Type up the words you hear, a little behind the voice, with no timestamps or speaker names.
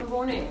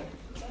morning.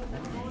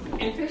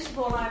 And first of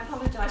all, I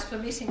apologise for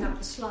messing up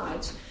the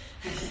slides.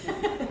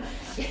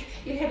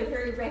 You had a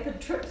very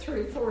rapid trip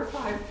through 4 or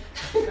 5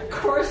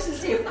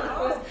 choruses there.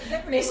 I was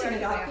messing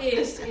it up.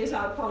 Yes,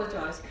 I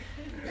apologise.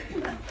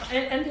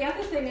 And the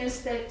other thing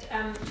is that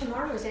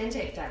tomorrow is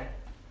Anzac Day.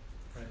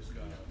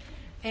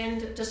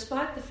 And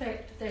despite the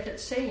fact that it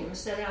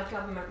seems that our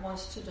government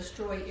wants to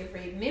destroy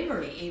every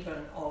memory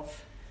even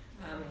of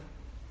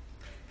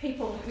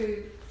people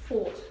who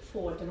fought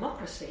for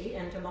democracy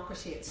and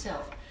democracy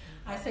itself,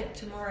 I think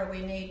tomorrow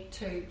we need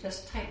to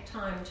just take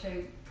time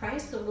to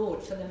praise the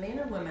Lord for the men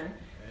and women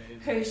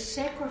who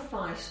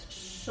sacrificed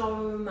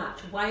so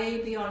much,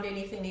 way beyond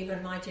anything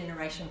even my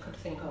generation could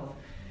think of.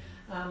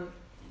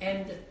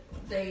 And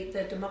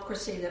the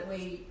democracy that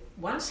we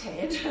once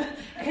had,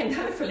 and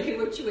hopefully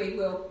which we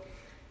will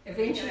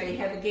eventually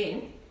have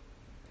again,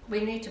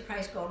 we need to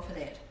praise God for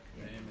that.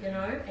 You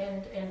know,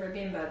 and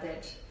remember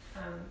that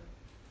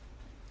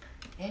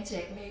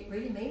Anzac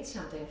really means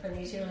something for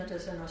New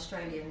Zealanders and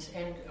Australians,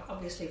 and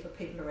obviously for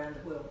people around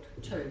the world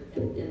too,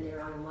 in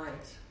their own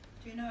ways.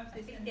 Do you know if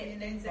there's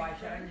Indian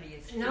Anzac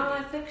only? No,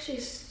 I think she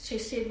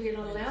said we're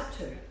not allowed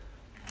to.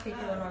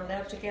 People are not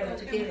allowed to gather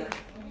together.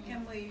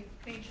 Can we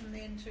mention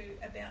then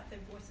about the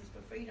Voices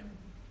for Freedom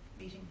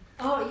meeting?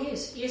 Oh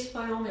yes,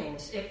 by all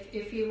means.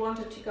 If you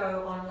wanted to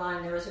go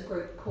online, there is a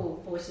group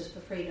called Voices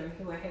for Freedom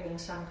who are having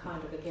some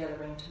kind of a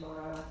gathering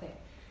tomorrow, I think.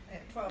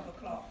 At 12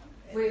 o'clock.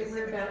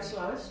 Whereabouts,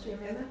 Lois? Do you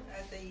remember?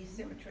 At the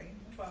cemetery,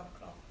 12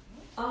 o'clock.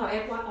 Oh,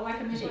 at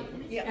Waikamiti?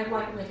 Yeah. At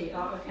Waikamiti,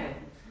 oh, okay.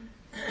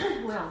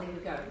 Well, there we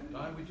go.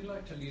 Dianne, would you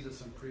like to lead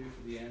us in prayer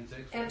for the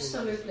Anzacs?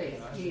 Absolutely,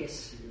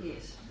 yes.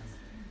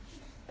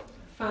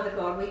 Father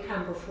God, we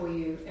come before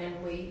you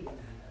and we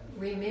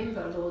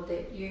remember, Lord,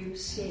 that you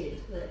said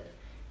that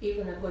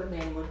even a good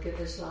man would give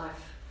his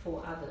life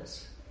for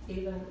others.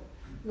 Even,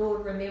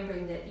 Lord,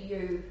 remembering that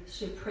you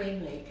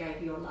supremely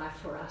gave your life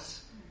for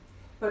us.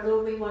 But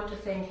Lord, we want to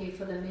thank you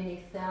for the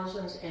many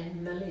thousands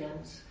and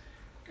millions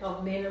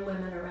of men and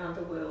women around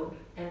the world,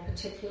 and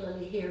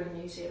particularly here in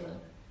New Zealand,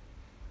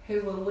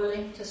 who were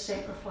willing to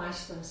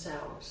sacrifice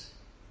themselves,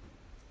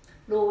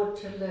 Lord,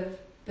 to live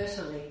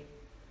bitterly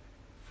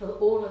for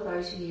all of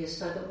those years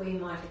so that we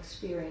might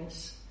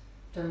experience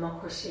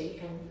democracy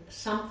and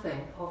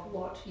something of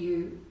what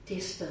you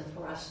destined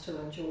for us to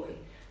enjoy.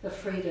 The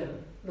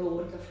freedom,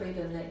 Lord, the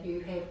freedom that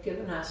you have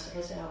given us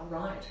as our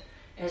right,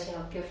 as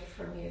our gift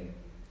from you.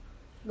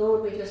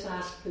 Lord, we just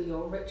ask for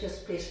your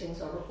richest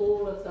blessings on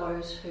all of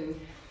those who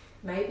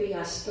maybe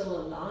are still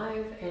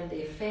alive and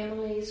their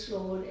families,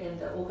 Lord, and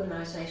the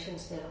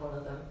organisations that honour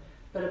them.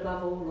 But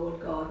above all, Lord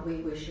God, we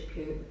worship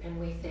you and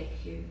we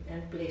thank you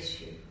and bless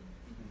you.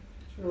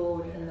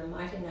 Lord, in the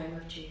mighty name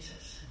of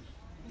Jesus.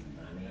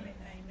 Amen.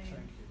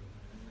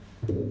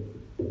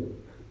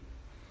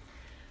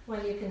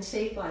 Well, you can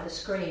see by the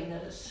screen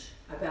that it's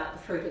about the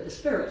fruit of the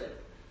Spirit.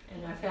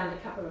 And I found a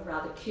couple of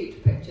rather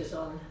cute pictures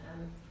on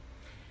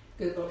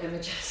Google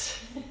Images.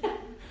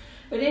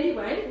 But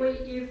anyway,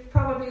 you've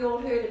probably all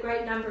heard a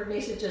great number of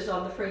messages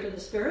on the fruit of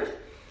the Spirit,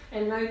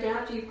 and no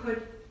doubt you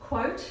could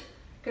quote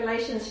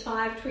Galatians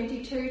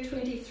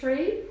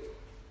 5:22-23.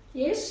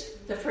 Yes,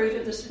 the fruit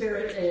of the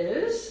Spirit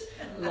is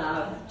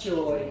love,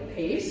 joy,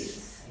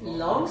 peace,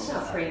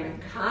 long-suffering,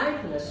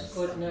 kindness,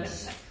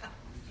 goodness,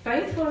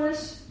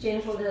 faithfulness,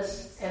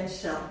 gentleness, and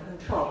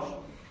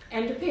self-control.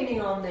 And depending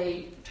on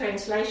the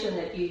translation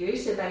that you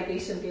use, there may be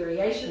some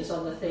variations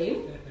on the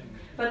theme.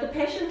 But the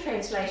Passion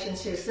Translation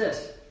says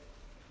this: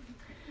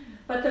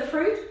 but the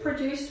fruit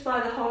produced by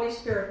the Holy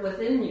Spirit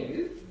within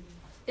you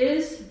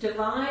is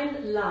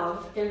divine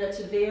love in its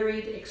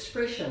varied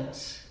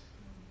expressions.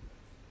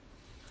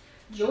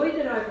 Joy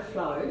that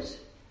overflows,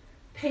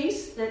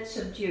 peace that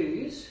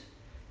subdues,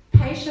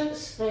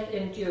 patience that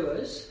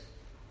endures,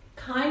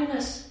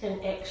 kindness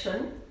in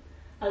action,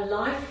 a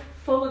life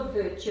full of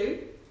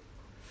virtue,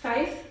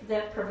 faith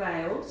that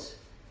prevails,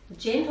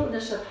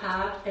 gentleness of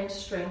heart and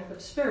strength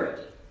of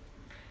spirit.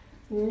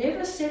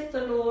 Never set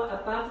the law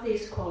above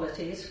these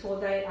qualities, for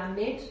they are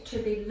meant to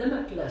be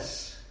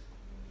limitless.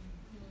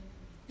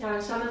 Now,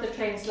 in some of the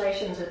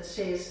translations it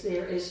says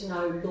there is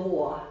no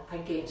law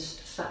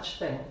against such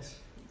things.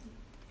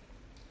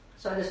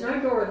 So there's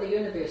no law of the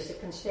universe that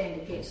can stand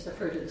against the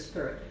fruit of the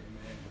Spirit,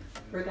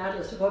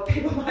 regardless of what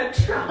people might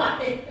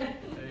try.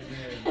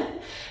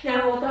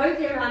 Now, although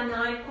there are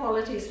 9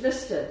 qualities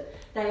listed,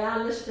 they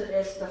are listed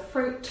as the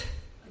fruit,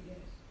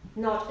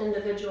 not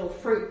individual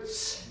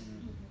fruits.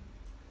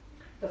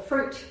 The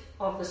fruit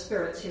of the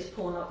Spirit, says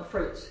Paul, not the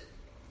fruits.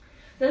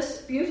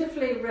 This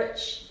beautifully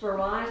rich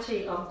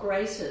variety of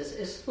graces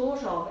is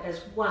thought of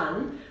as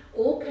one,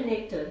 all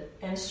connected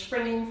and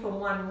springing from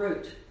one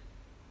root.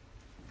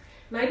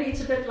 Maybe it's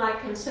a bit like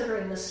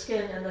considering the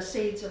skin and the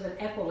seeds of an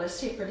apple as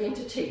separate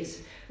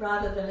entities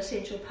rather than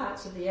essential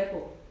parts of the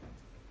apple.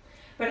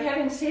 But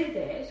having said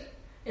that,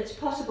 it's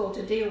possible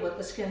to deal with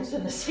the skins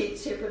and the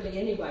seeds separately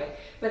anyway,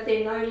 but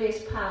they're no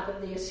less part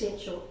of the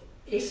essential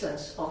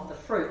essence of the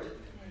fruit.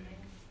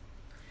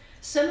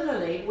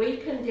 Similarly, we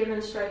can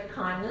demonstrate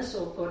kindness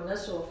or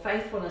goodness or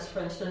faithfulness, for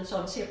instance,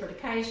 on separate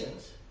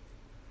occasions.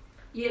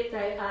 Yet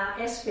they are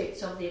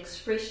aspects of the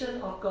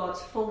expression of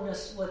God's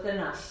fullness within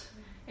us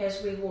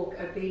as we walk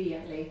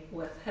obediently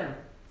with Him.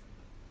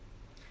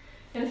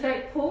 In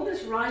fact, Paul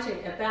is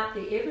writing about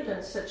the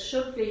evidence that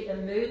should be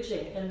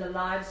emerging in the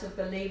lives of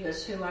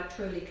believers who are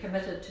truly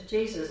committed to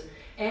Jesus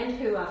and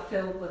who are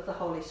filled with the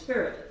Holy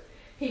Spirit.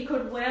 He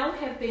could well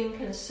have been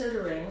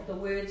considering the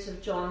words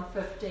of John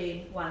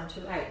 15,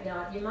 1-8.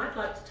 Now, you might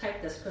like to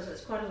take this because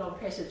it's quite a long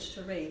passage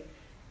to read.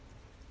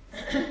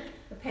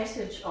 The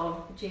passage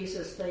of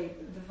Jesus, the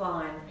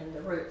vine and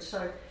the root.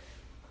 So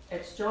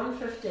it's John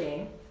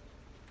 15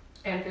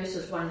 and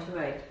verses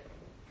 1-8.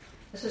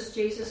 This is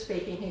Jesus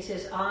speaking. He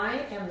says,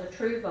 I am the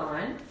true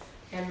vine,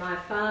 and my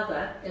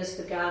Father is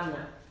the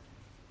gardener.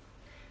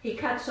 He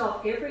cuts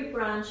off every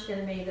branch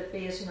in me that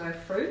bears no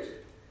fruit,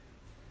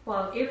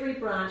 while every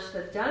branch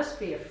that does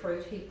bear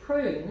fruit he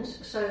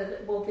prunes so that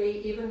it will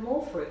be even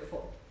more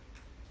fruitful.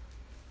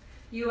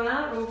 You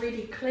are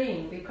already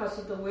clean because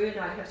of the word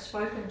I have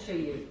spoken to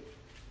you.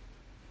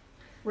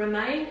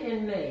 Remain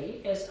in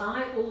me as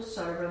I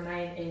also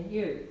remain in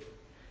you.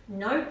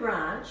 No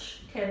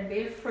branch can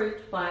bear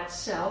fruit by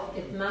itself,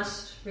 it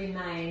must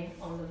remain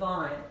on the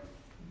vine.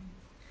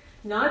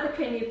 Neither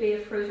can you bear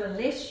fruit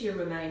unless you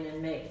remain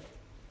in me.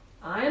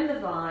 I am the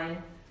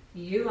vine,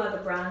 you are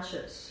the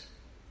branches.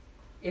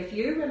 If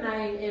you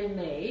remain in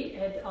me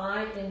and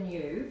I in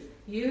you,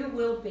 you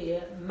will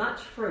bear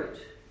much fruit.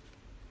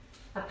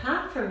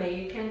 Apart from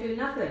me, you can do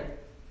nothing.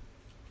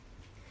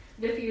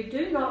 And if you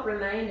do not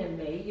remain in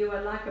me, you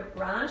are like a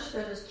branch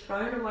that is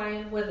thrown away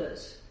and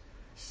withers.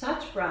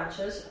 Such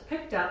branches are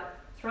picked up,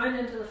 thrown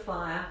into the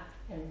fire,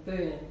 and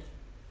burned.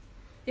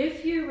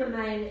 If you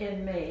remain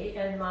in me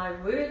and my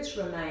words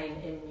remain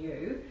in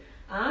you,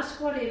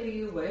 ask whatever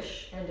you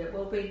wish and it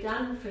will be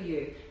done for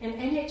you. And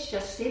Annette's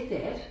just said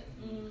that.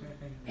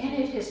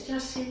 Annette has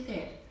just said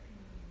that.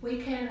 We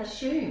can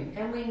assume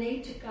and we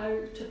need to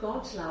go to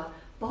God's love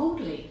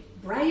boldly,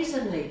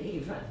 brazenly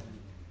even.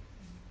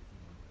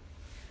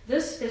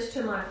 This is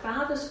to my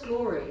Father's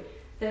glory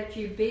that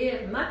you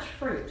bear much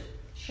fruit,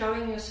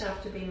 showing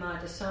yourself to be my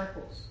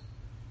disciples.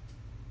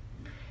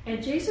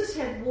 And Jesus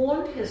had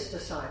warned his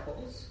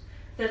disciples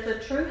that the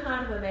true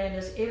heart of a man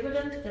is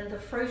evident in the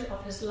fruit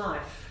of his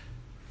life.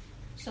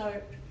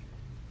 So,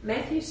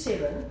 Matthew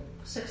 7,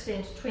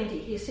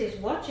 16-20, he says,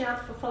 watch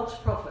out for false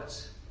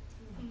prophets.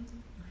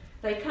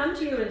 They come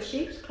to you in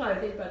sheep's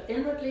clothing, but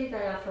inwardly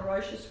they are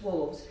ferocious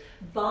wolves.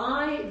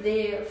 By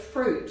their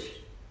fruit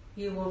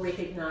you will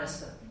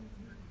recognize them.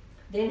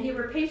 Then he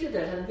repeated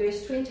it in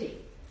verse 20.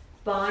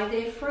 By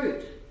their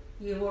fruit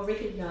you will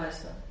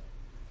recognize them.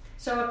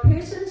 So a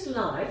person's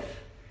life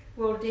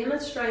will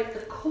demonstrate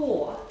the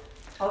core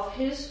of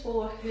his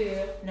or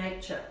her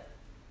nature.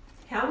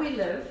 How we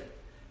live,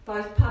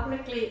 both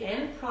publicly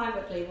and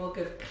privately, will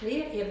give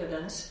clear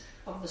evidence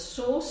of the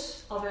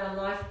source of our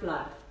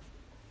lifeblood.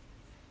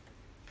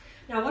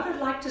 Now, what I'd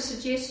like to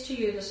suggest to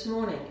you this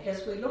morning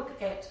as we look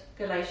at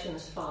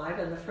Galatians 5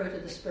 and the fruit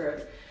of the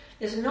Spirit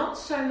is not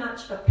so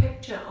much a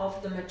picture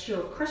of the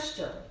mature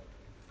Christian,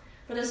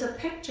 but as a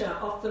picture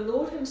of the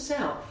Lord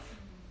himself.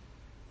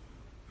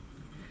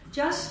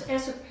 Just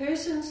as a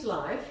person's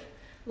life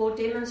will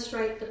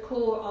demonstrate the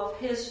core of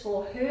his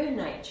or her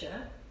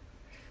nature,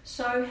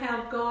 so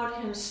how God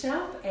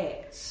himself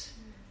acts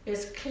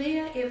is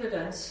clear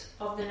evidence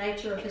of the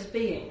nature of his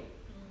being.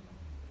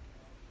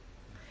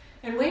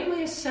 And when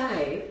we're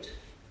saved,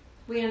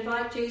 we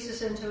invite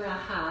Jesus into our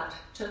heart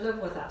to live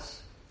with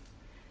us.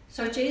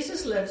 So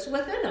Jesus lives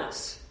within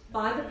us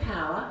by the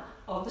power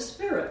of the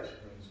Spirit.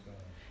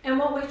 And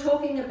what we're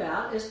talking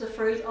about is the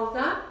fruit of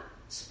the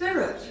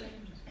Spirit.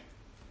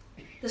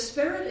 The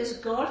Spirit is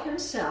God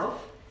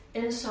himself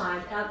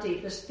inside our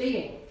deepest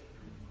being.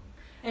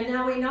 And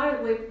now we know,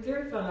 we're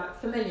very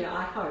familiar,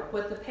 I hope,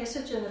 with the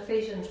passage in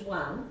Ephesians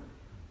 1,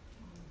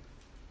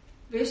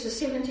 verses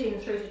 17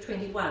 through to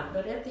 21.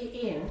 But at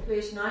the end,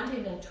 verse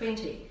 19 and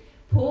 20,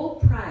 Paul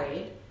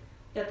prayed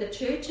that the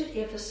church at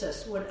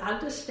Ephesus would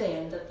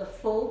understand that the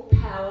full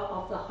power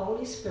of the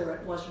Holy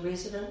Spirit was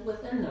resident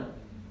within them.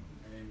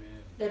 Amen.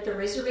 That the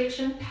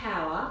resurrection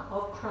power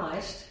of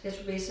Christ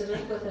is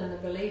resident within the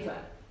believer.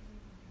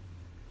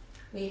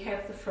 We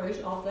have the fruit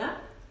of the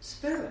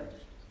Spirit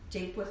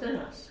deep within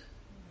us.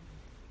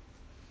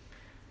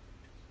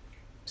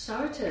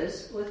 So it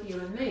is with you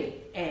and me,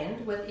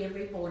 and with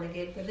every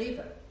born-again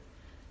believer.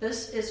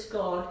 This is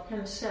God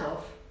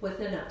himself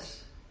within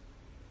us.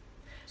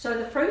 So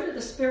the fruit of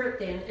the Spirit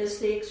then is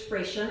the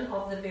expression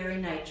of the very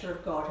nature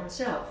of God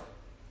himself.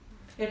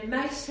 It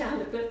may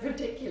sound a bit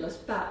ridiculous,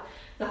 but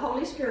the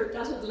Holy Spirit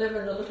doesn't live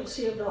in a little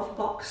sealed off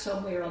box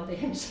somewhere on the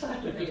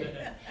inside of you.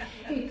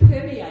 He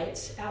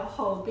permeates our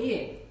whole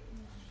being.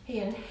 He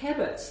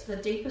inhabits the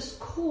deepest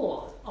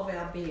core of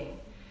our being.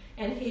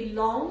 And he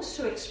longs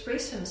to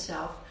express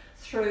himself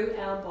through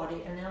our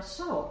body and our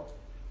soul.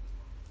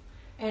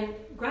 And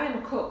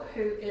Graham Cook,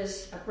 who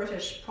is a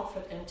British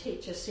prophet and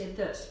teacher, said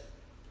this: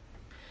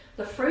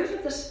 the fruit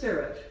of the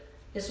Spirit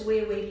is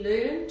where we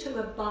learn to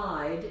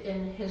abide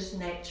in his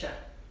nature.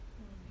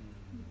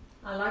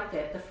 I like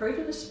that. The fruit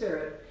of the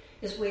Spirit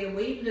is where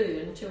we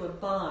learn to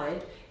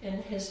abide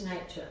in his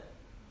nature.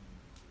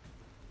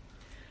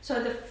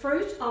 So the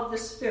fruit of the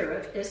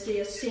Spirit is the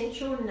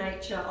essential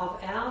nature of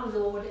our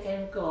Lord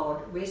and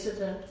God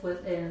resident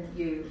within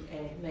you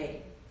and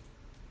me.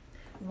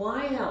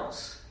 Why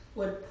else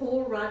would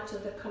Paul write to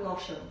the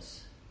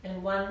Colossians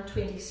in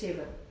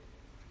 1:27?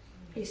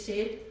 He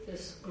said,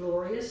 this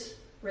glorious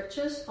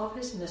riches of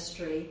his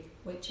mystery,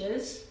 which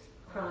is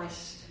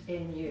Christ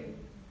in you,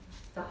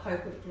 the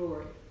hope of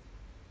glory.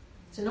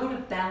 It's not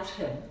about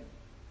him.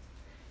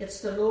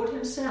 It's the Lord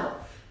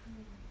himself.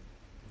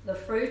 The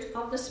fruit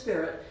of the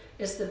Spirit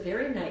is the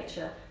very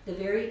nature, the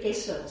very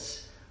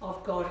essence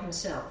of God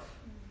himself.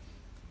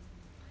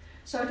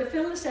 So to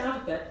fill this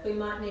out a bit, we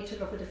might need to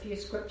look at a few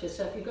scriptures.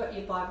 So if you've got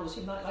your Bibles,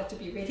 you might like to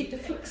be ready to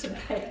flip some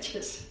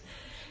pages.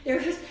 There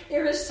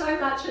is so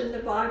much in the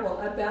Bible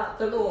about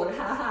the Lord,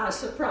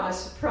 surprise,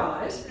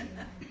 surprise,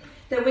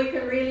 that we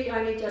can really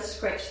only just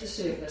scratch the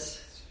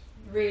surface.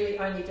 Really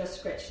only just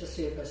scratch the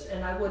surface.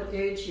 And I would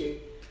urge you,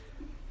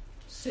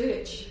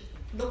 search,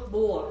 look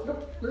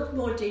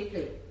more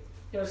deeply.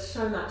 There is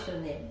so much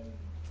in there.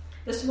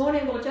 This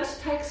morning we'll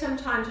just take some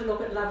time to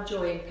look at love,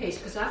 joy and peace,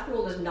 because after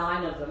all there's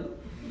 9 of them.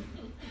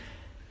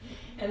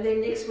 And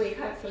then next week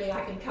hopefully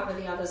I can cover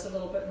the others a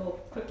little bit more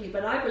quickly.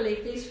 But I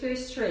believe these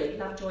first 3,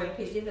 love, joy and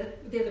peace,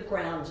 they're the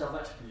grounds of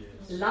it.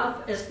 Yes.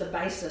 Love is the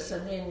basis,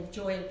 and then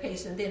joy and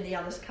peace, and then the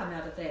others come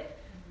out of that.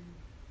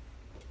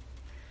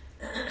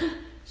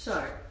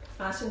 So,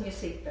 fasten your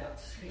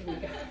seatbelts. Here we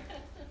go.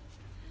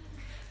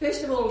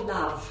 First of all,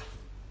 love.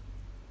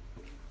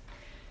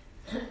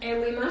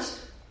 And we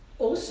must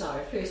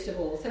also, first of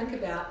all, think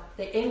about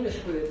the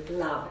English word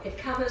love. It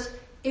covers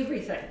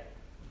everything.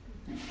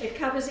 It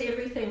covers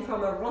everything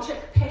from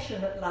erotic,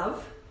 passionate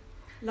love,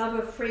 love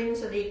of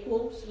friends and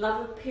equals,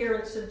 love of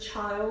parents and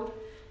child,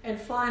 and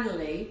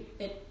finally,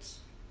 it's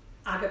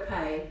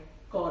agape,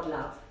 God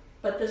love.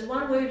 But there's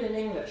one word in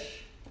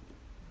English,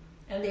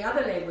 and the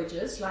other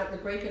languages, like the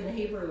Greek and the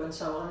Hebrew and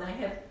so on, they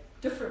have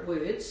different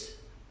words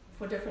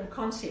for different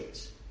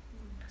concepts.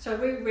 So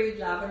we read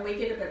love and we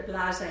get a bit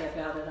blasé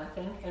about it, I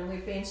think, and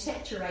we've been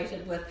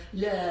saturated with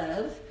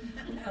love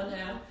on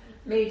our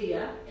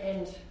media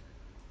and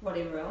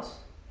whatever else.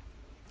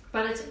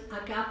 But it's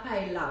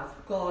agape love,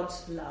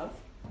 God's love.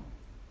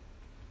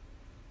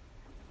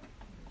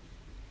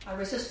 I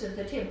resisted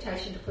the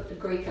temptation to put the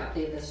Greek up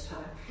there this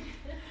time.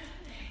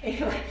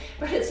 Anyway,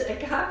 but it's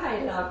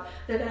agape love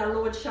that our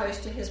Lord shows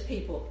to his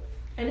people.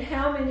 And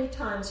how many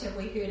times have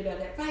we heard about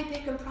that? Right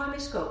back in primary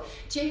school.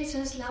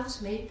 Jesus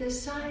loves me,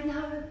 this I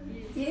know.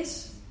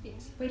 Yes.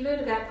 We learn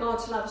about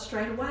God's love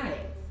straight away.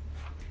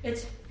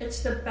 It's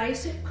the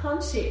basic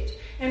concept.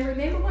 And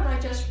remember what I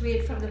just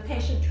read from the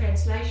Passion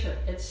Translation.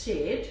 It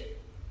said,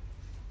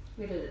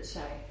 where did it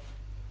say?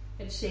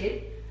 It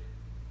said,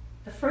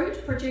 the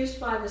fruit produced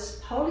by the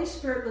Holy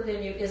Spirit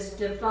within you is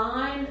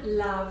divine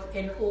love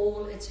in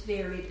all its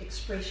varied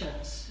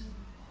expressions.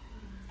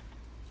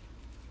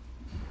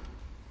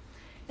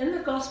 In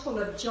the Gospel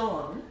of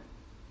John,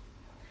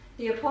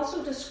 the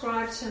apostle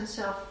describes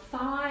himself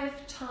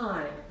 5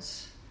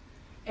 times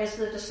as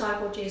the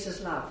disciple Jesus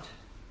loved.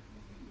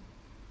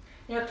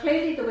 Now,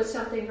 clearly there was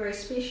something very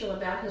special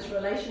about his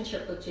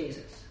relationship with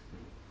Jesus.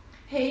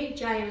 He,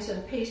 James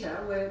and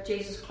Peter were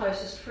Jesus'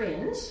 closest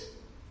friends,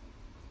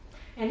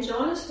 and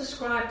John is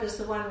described as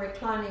the one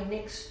reclining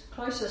next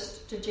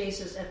closest to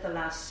Jesus at the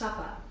Last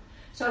Supper.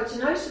 So it's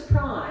no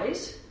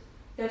surprise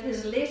that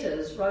his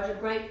letters wrote a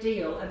great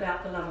deal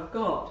about the love of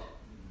God.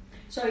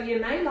 So you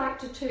may like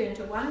to turn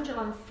to 1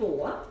 John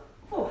 4.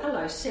 Oh,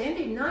 hello,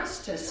 Sandy.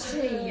 Nice to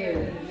see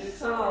you.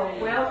 Oh,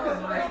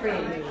 welcome, my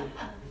friend.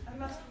 I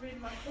must have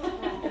read my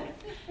book wrong.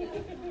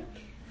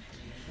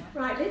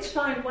 Right, let's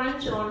find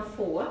 1 John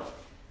 4.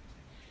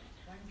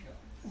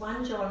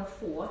 1 John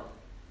 4.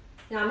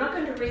 Now, I'm not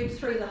going to read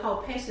through the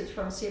whole passage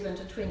from 7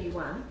 to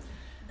 21,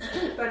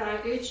 but I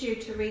urge you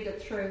to read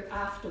it through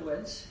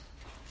afterwards.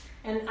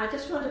 And I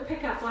just want to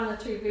pick up 1 or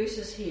 2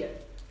 verses here.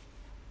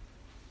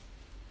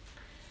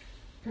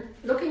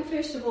 Looking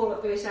first of all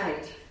at verse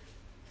 8.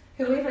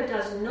 Whoever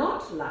does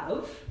not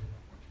love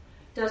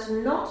does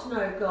not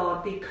know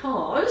God,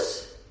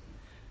 because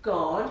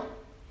God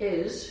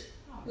is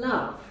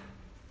love.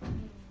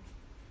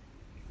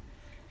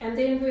 And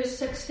then verse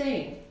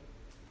 16.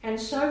 And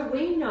so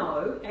we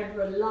know and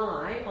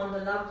rely on the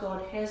love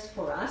God has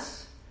for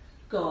us.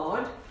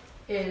 God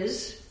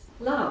is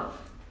love.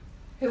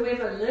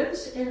 Whoever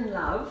lives in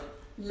love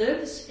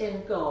lives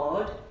in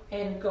God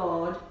and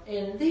God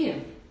in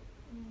them.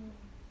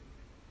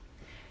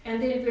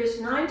 And then verse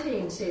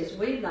 19 says,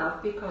 we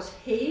love because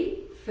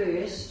he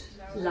first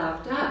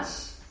loved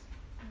us.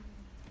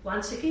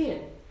 Once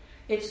again,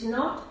 it's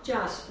not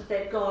just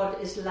that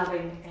God is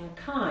loving and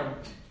kind,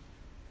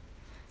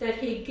 that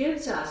he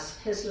gives us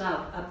his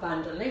love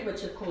abundantly,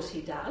 which of course he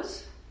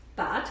does,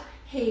 but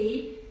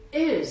he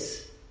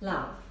is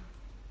love.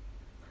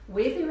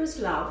 Where there is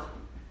love,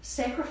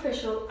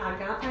 sacrificial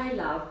agape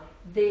love,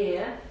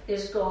 there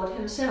is God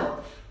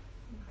himself.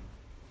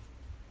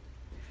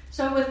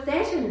 So with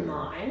that in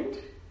mind,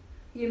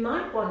 you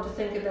might want to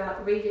think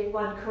about reading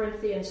 1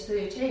 Corinthians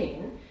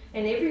 13,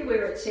 and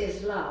everywhere it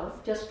says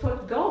love, just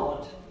put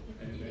God.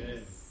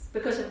 Amen.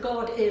 Because if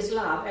God is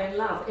love and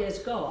love is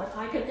God,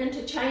 I can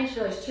interchange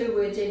those two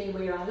words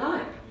anywhere I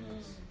like.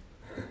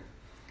 Yes.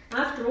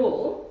 After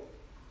all,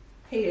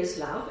 he is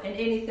love, and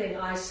anything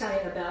I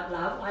say about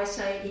love, I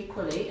say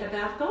equally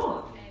about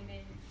God.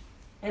 Amen.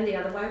 And the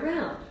other way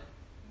round.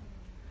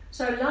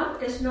 So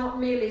love is not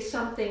merely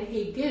something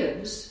he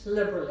gives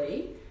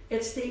liberally,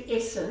 it's the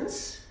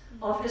essence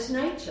of his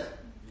nature.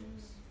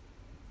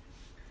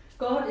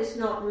 God is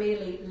not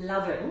merely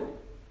loving.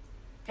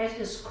 At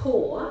his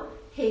core,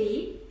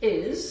 he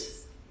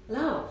is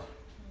love.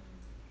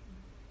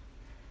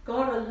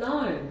 God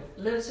alone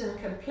lives in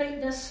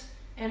completeness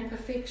and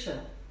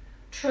perfection.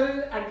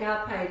 True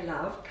agape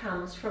love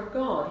comes from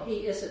God.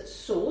 He is its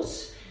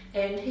source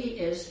and he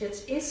is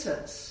its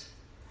essence.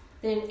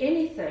 Then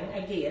anything,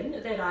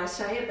 again, that I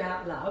say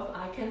about love,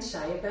 I can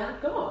say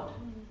about God.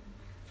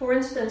 For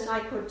instance, I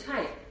could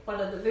take one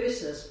of the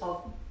verses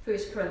of 1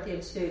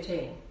 Corinthians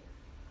 13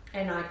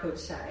 and I could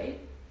say,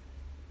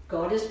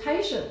 God is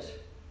patient.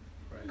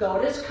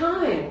 God is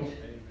kind.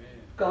 Amen.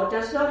 God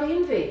does not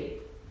envy.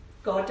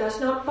 God does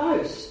not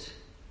boast.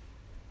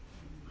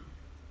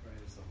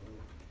 Praise the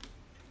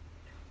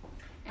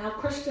Lord. Our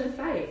Christian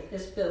faith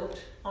is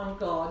built on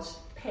God's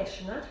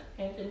passionate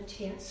and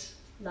intense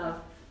love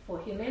for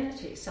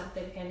humanity,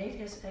 something Annette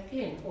has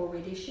again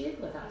already shared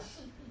with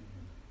us.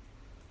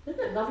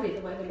 Isn't it lovely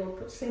the way the Lord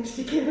puts things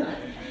together?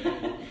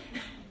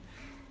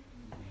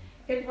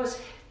 It was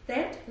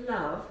that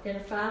love in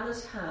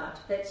Father's heart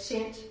that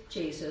sent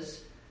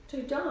Jesus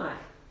to die.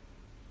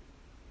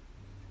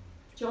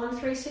 John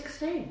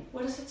 3:16.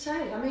 What does it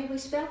say? I mean, we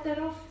spout that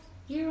off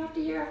year after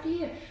year after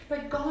year.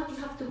 But God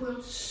loved the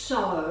world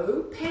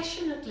so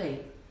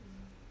passionately,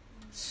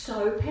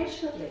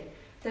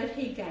 that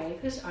he gave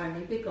his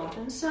only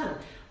begotten Son.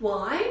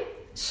 Why?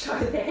 So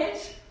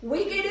that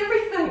we get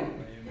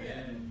everything.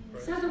 Amen.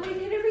 So that we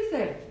get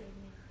everything.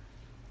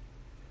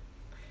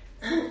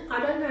 I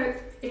don't know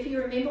if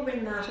you remember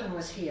when Martin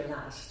was here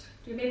last.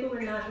 Do you remember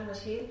when Martin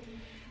was here?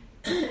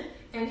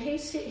 And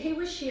he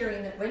was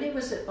sharing that when he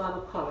was at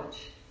Bible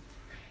college,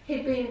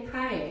 he'd been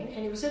praying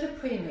and he was at a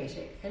prayer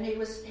meeting and he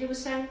was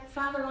saying,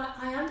 Father,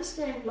 I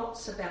understand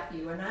lots about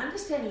you and I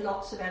understand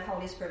lots about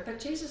Holy Spirit, but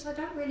Jesus, I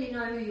don't really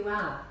know who you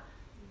are.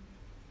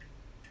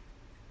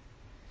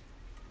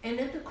 And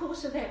in the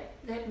course of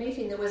that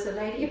meeting, there was a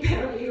lady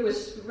apparently who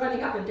was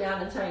running up and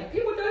down and saying,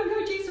 people don't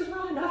know Jesus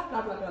well enough,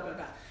 blah, blah, blah, blah,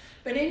 blah.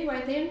 But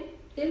anyway,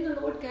 then the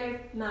Lord gave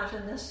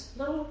Martin this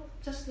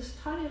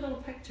tiny little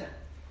picture.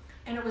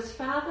 And it was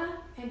Father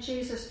and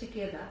Jesus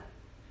together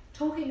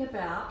talking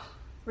about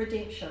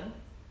redemption.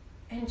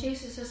 And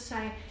Jesus is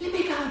saying, let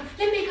me go,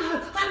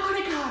 I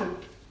want to go.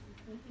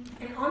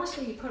 And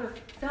honestly, you could have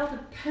felt a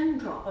pin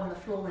drop on the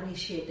floor when he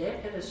shared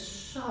that. It is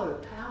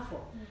so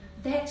powerful.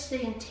 That's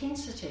the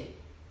intensity.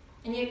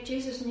 And yet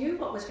Jesus knew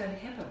what was going to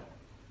happen.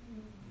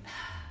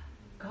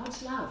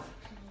 God's love.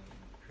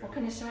 What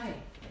can you say?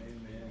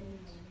 Amen.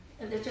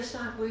 And there just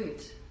aren't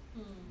words.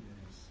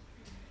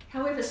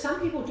 However, some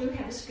people do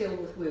have a skill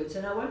with words,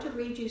 and I want to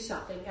read you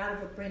something out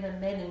of a Brennan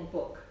Manning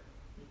book.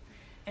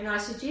 And I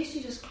suggest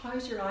you just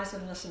close your eyes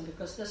and listen,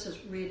 because this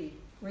is really,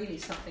 really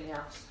something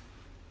else.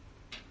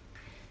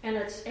 And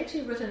it's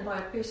actually written by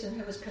a person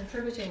who was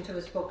contributing to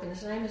his book, and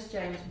his name is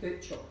James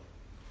Burchell.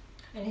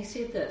 And he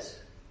said this: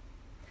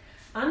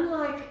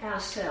 unlike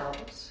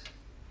ourselves,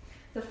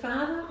 the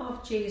Father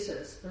of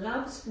Jesus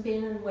loves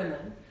men and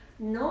women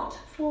not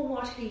for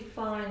what he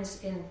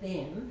finds in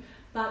them,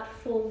 but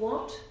for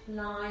what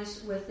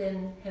lies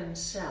within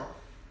himself.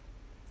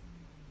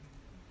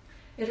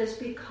 It is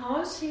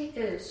because he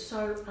is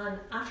so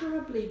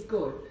unutterably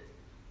good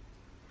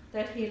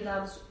that he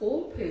loves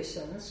all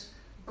persons,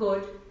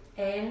 good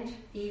and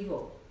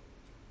evil.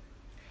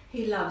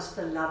 He loves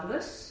the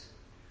loveless,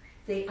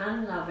 the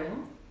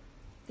unloving,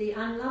 the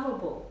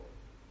unlovable.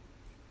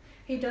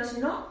 He does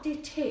not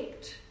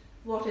detect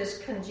what is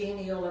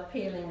congenial,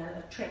 appealing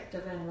and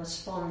attractive and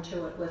respond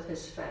to it with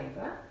his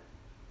favour.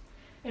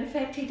 In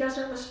fact, he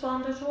doesn't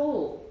respond at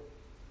all.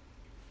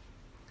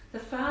 The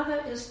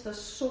Father is the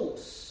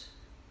source.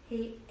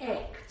 He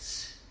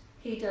acts.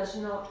 He does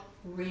not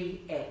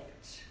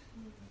react.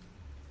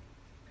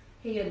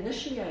 He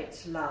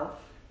initiates love.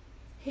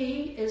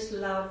 He is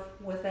love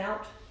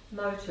without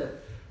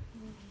motive.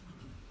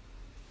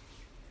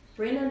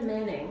 Brennan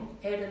Manning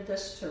added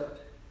this to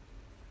it: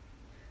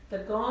 the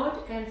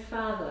God and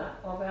Father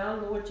of our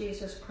Lord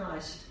Jesus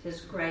Christ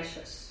is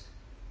gracious.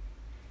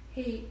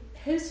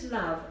 His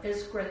love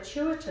is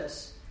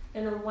gratuitous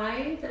in a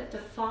way that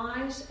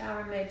defies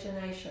our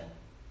imagination.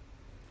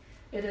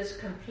 It is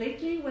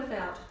completely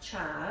without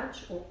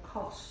charge or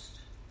cost.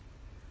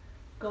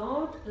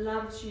 God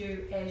loves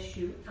you as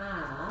you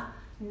are,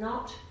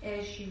 not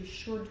as you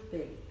should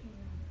be.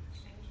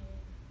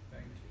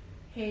 Thank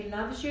you. He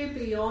loves you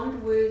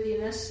beyond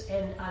worthiness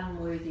and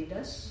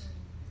unworthiness,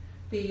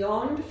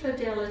 beyond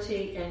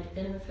fidelity and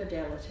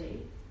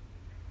infidelity.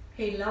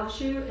 He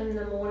loves you in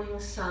the morning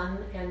sun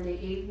and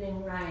the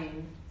evening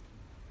rain.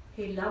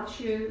 He loves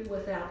you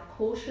without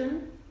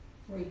caution,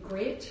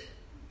 regret,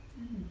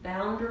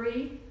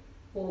 boundary,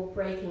 or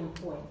breaking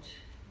point.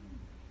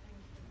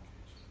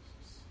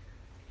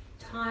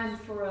 Time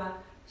for a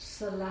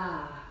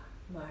Salah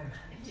moment.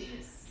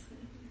 Yes.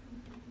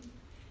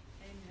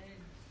 Amen.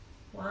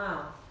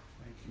 Wow.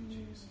 Thank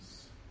you,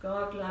 Jesus.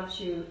 God loves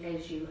you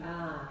as you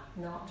are,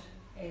 not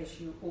as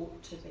you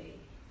ought to be.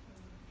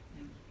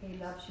 He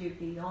loves you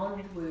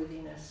beyond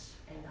worthiness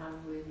and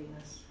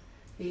unworthiness,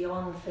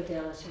 beyond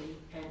fidelity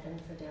and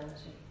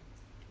infidelity.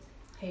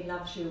 He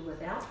loves you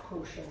without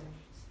caution,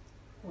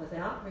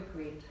 without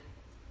regret,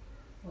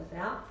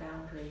 without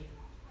boundary,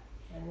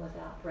 and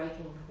without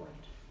breaking point.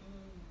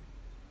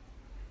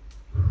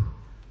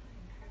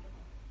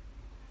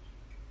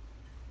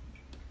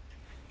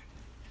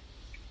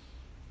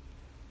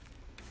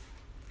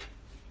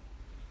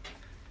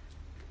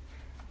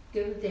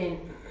 Give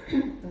then,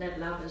 that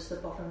love is the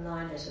bottom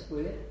line, as it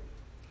were.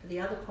 The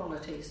other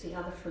qualities, the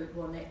other fruit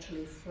will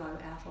naturally flow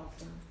out of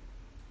them.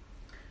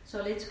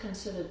 So let's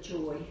consider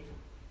joy.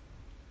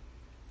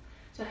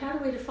 So how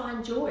do we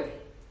define joy?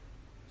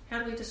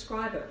 How do we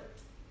describe it?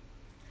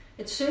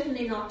 It's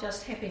certainly not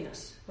just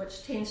happiness,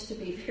 which tends to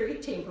be very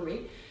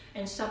temporary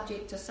and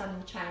subject to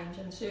sudden change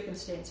in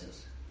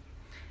circumstances.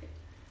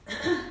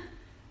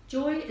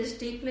 Joy is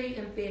deeply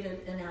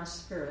embedded in our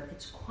spirit.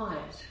 It's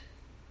quiet,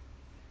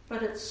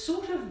 but it's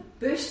sort of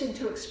bursting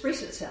to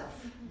express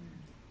itself.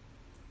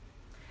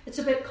 It's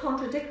a bit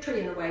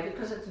contradictory in a way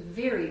because it's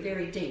very,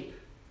 very deep.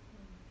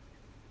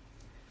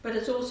 But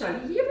it's also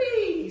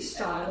yippee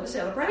style of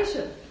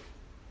celebration.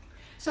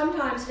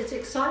 Sometimes it's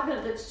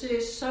excitement that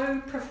stirs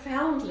so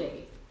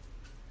profoundly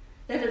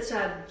that it's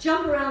a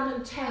jump around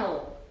and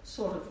tell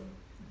sort of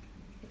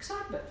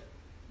excitement.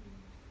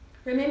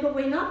 Remember,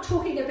 we're not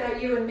talking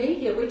about you and me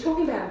here, we're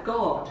talking about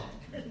God.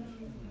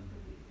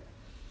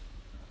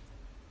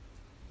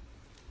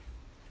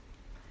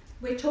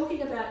 We're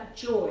talking about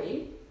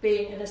joy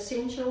being an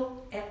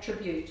essential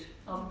attribute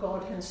of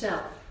God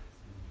himself.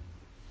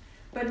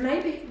 But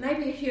maybe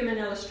a human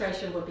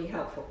illustration would be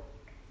helpful.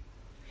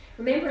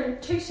 Remember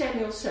in 2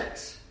 Samuel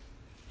 6,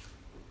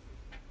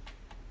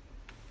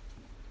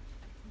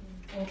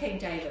 and King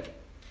David,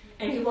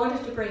 and he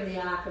wanted to bring the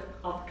Ark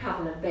of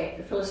Covenant back.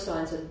 The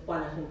Philistines had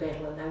won it in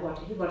battle, and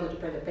he wanted to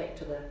bring it back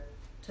to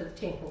the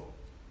temple.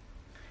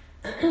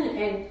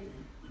 And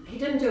he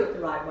didn't do it the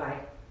right way.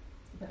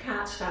 The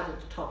cart started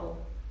to topple.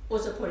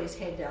 Uzzah put his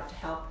hand out to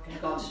help,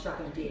 and God struck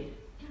him dead.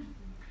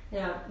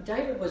 Now,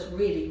 David was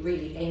really,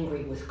 really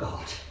angry with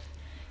God.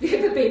 Have you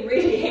ever been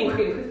really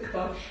angry with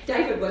God?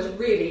 David was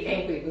really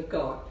angry with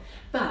God.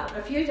 But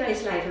a few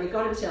days later, he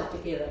got himself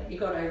together, he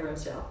got over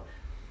himself,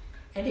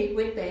 and he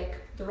went back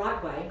the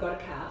right way,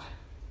 got a cart,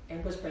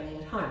 and was bringing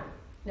it home.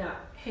 Now,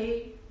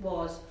 he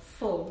was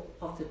full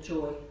of the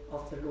joy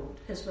of the Lord.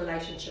 His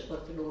relationship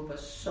with the Lord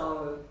was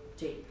so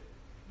deep.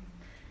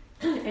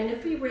 And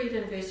if we read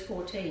in verse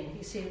 14,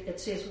 it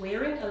says,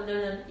 wearing a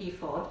linen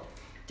ephod,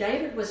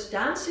 David was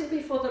dancing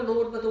before the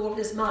Lord with all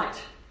his might.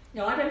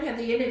 Now, I don't have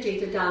the energy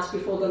to dance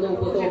before the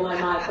Lord with all my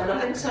might, but I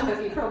think some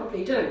of you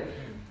probably do.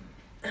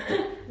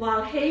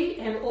 While he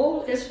and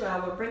all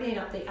Israel were bringing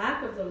up the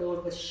ark of the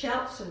Lord with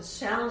shouts and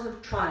sounds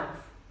of triumph.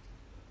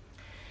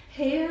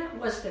 Here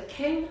was the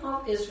king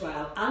of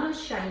Israel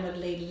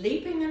unashamedly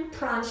leaping and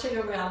prancing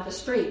around the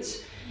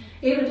streets,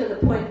 even to the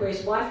point where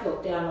his wife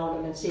looked down on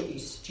him and said, "You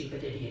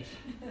stupid idiot.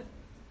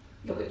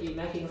 Look at you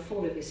making a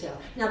fool of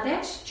yourself." Now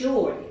that's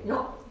joy,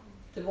 not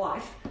the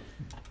wife,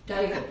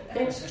 David.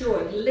 That's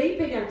joy,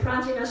 leaping and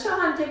prancing. Now so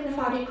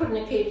undignified he couldn't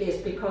have cared less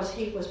because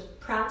he was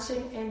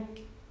prancing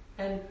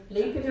and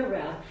leaping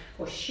around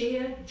for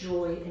sheer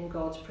joy in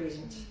God's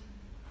presence.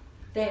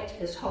 That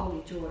is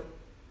holy joy.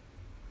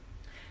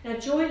 Now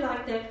joy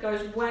like that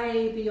goes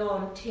way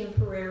beyond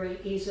temporary,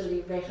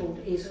 easily rattled,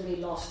 easily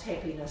lost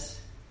happiness.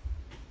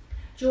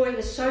 Joy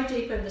is so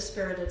deep in the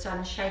spirit it's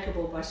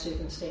unshakable by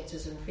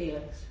circumstances and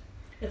feelings.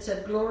 It's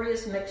a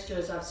glorious mixture,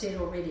 as I've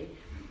said already,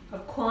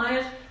 of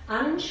quiet,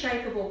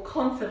 unshakable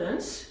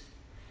confidence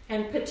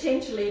and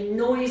potentially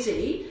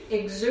noisy,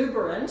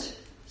 exuberant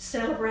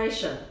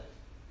celebration.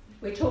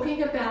 We're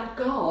talking about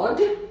God,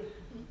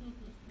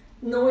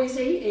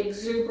 noisy,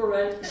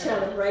 exuberant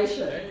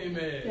celebration.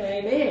 Amen.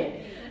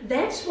 Amen.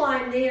 That's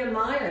why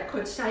Nehemiah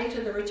could say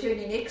to the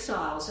returning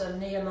exiles in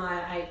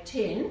Nehemiah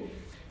 8:10,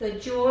 "The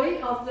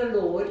joy of the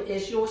Lord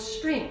is your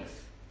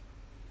strength."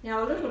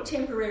 Now, a little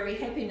temporary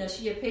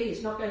happiness, yippee,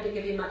 is not going to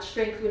give you much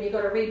strength when you've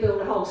got to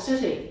rebuild a whole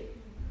city.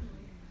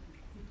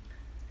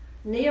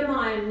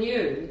 Nehemiah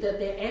knew that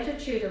their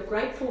attitude of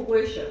grateful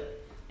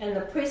worship and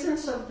the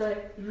presence of the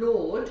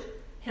Lord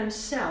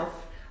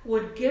himself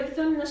would give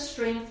them the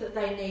strength that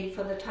they need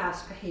for the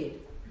task ahead.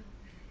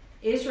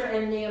 Ezra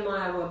and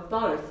Nehemiah were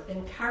both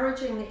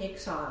encouraging the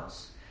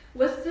exiles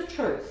with the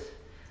truth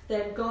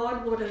that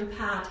God would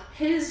impart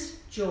his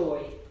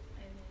joy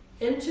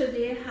into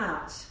their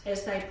hearts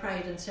as they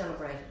prayed and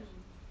celebrated.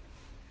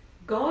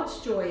 God's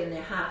joy in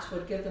their hearts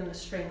would give them the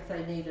strength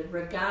they needed,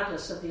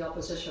 regardless of the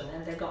opposition,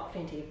 and they got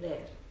plenty of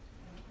that.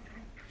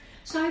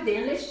 So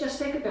then, let's just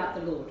think about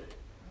the Lord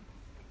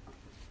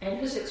and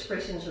his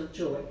expressions of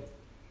joy.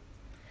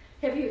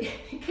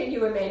 Can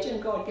you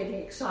imagine God getting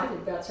excited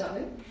about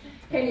something?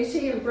 Can you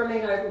see him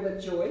brimming over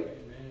with joy?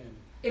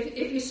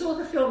 If you saw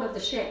the film of The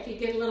Shack, you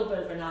get a little bit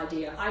of an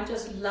idea. I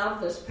just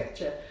love this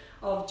picture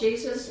of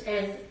Jesus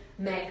and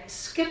Mac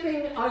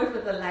skipping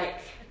over the lake.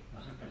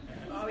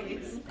 Oh,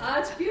 yes.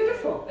 It's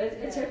beautiful.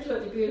 It's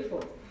absolutely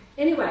beautiful.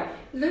 Anyway,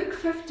 Luke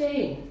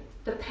 15,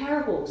 the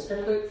parables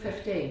in Luke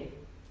 15.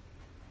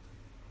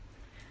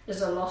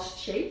 There's a lost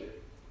sheep.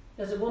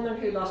 There's a woman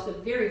who lost a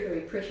very,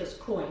 very precious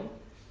coin,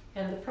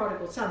 and the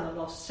prodigal son, the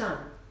lost son.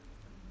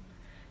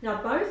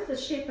 Now, both the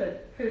shepherd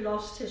who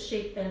lost his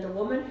sheep and the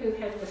woman who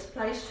had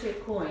misplaced her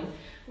coin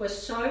were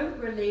so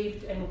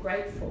relieved and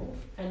grateful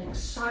and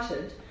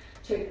excited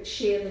to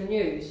share the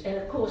news. And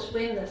of course,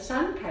 when the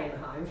son came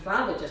home,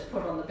 father just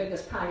put on the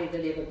biggest party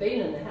that ever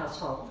been in the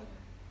household.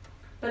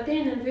 But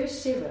then in verse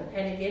 7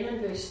 and again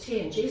in verse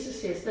 10,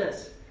 Jesus says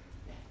this,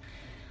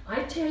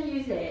 I tell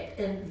you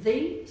that in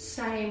the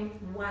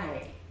same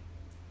way,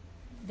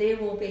 there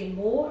will be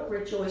more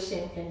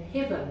rejoicing in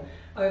heaven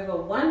over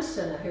one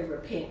sinner who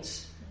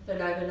repents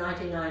than over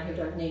 99 who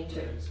don't need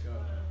to.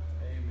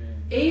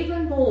 Amen.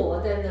 Even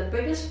more than the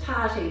biggest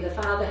party the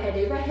father had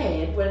ever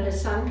had when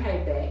his son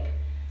came back,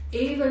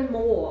 even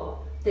more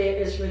there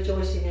is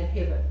rejoicing in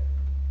heaven.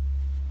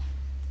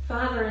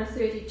 Father in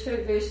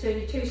verse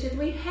 32 said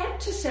we had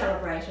to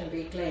celebrate and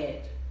be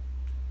glad.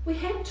 We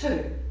had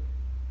to.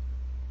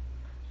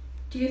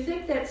 Do you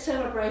think that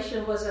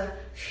celebration was a,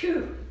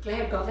 phew,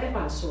 glad got that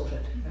one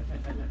sorted?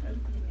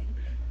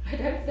 I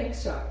don't think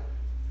so.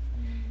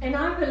 And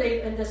I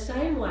believe in the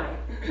same way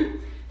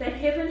that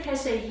heaven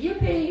has a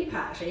yippee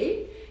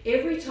party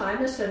every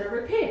time a sinner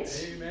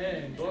repents.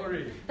 Amen.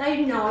 Glory.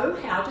 They know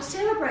how to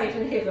celebrate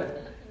in heaven.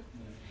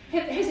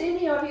 Has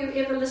any of you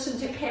ever listened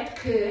to Kat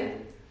Kerr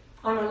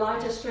on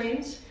Elijah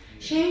Streams?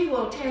 She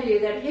will tell you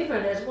that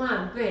heaven is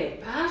one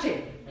big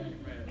party. Amen.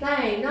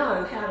 They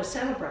know how to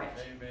celebrate.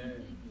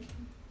 Amen.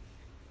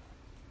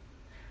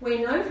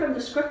 We know from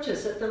the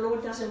scriptures that the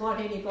Lord doesn't want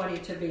anybody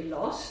to be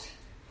lost,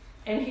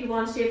 and he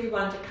wants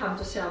everyone to come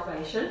to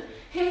salvation.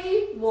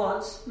 He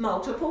wants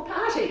multiple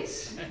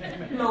parties,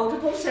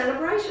 multiple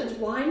celebrations.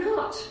 Why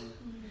not?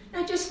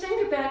 Now just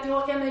think about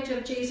your image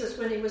of Jesus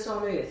when he was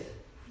on earth.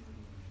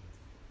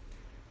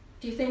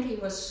 Do you think he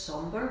was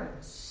somber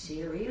and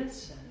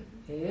serious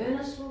and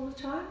earnest all the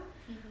time?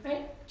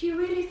 Right? Do you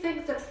really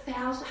think that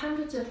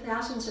hundreds of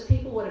thousands of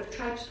people would have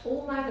traipsed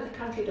all over the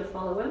country to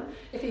follow him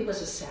if he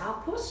was a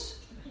sourpuss?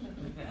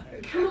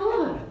 Come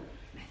on.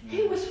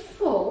 He was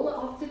full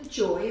of the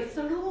joy of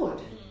the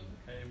Lord.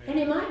 Amen. And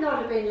he might not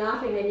have been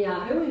laughing and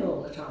yahooing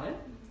all the time,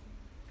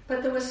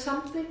 but there was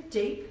something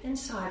deep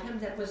inside him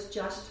that was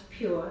just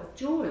pure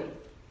joy.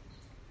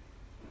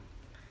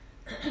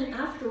 And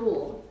after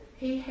all,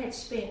 he had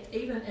spent,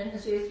 even in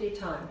his earthly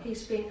time, he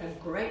spent a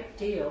great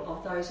deal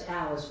of those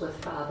hours with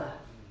Father.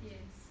 Yes.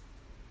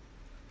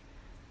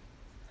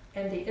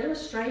 And the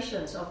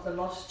illustrations of the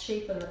lost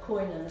sheep and the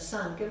coin and the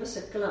son give us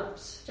a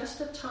glimpse, just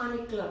a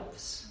tiny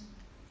glimpse,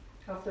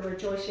 of the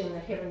rejoicing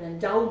that heaven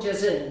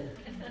indulges in.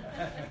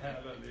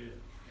 Hallelujah.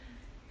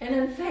 And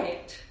in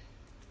fact,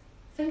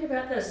 think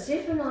about this,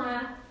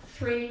 Zephaniah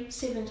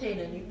 3:17,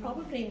 and you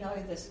probably know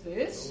this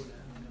verse.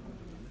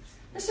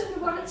 Listen to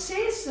what it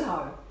says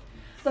though.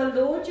 The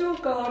Lord your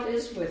God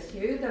is with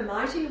you, the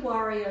mighty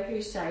warrior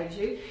who saves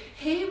you.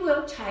 He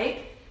will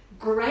take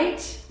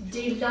great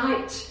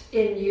delight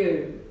in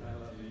you.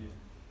 Hallelujah.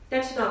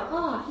 That's not,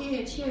 oh, yeah,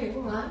 it's you,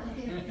 all right.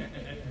 Yeah.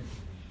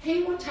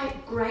 He will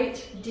take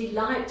great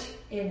delight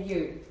in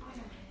you.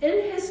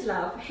 In his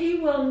love, he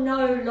will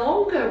no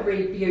longer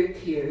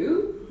rebuke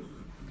you,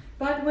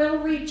 but will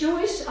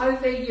rejoice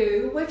over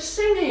you with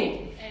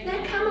singing.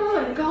 Now come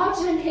on,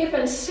 God's in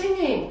heaven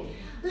singing.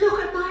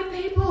 Look at my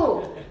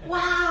people.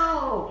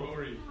 Wow.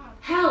 Glory.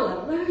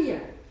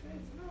 Hallelujah.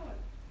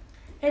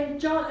 And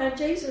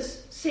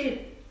Jesus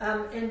said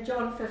in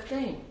John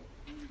 15,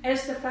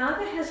 as the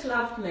Father has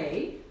loved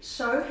me,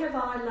 so have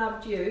I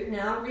loved you.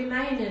 Now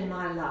remain in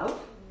my love.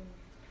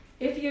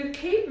 If you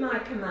keep my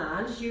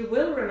commands, you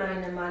will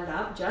remain in my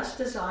love,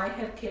 just as I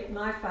have kept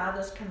my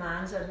Father's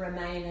commands and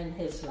remain in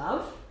his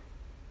love.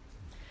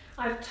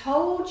 I've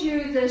told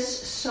you this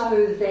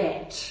so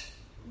that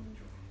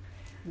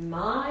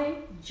my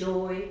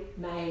joy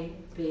may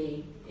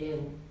be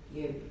in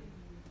you,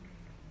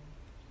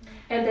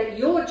 and that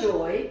your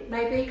joy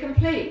may be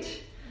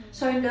complete.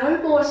 So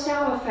no more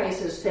sour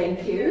faces,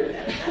 thank you.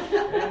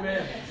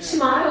 Amen.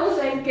 Smiles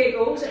and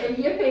giggles and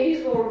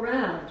yippies all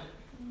around.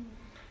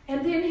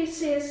 And then he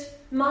says,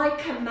 my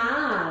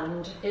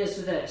command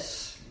is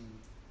this,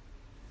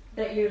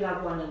 that you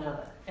love one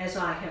another as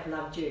I have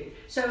loved you.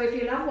 So if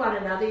you love one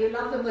another, you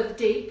love them with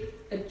deep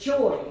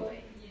joy.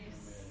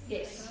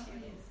 Yes.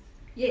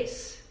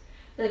 Yes.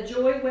 The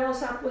joy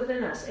wells up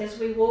within us as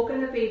we walk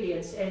in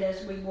obedience and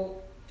as we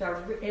walk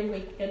and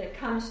it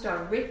comes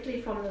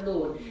directly from the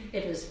Lord.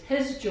 It is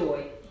His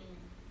joy.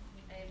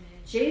 Amen.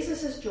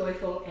 Jesus is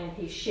joyful, and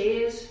He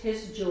shares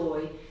His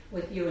joy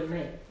with you and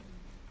me.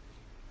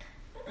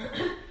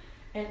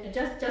 And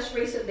just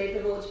recently,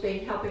 the Lord's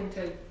been helping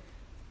to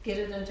get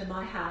it into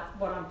my heart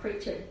what I'm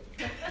preaching.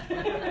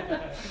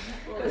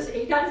 Because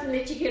He doesn't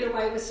let you get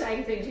away with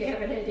saying things you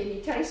haven't had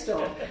any taste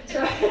of.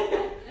 So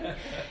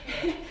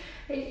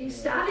He's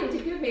starting to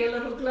give me a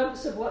little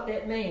glimpse of what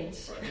that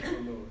means.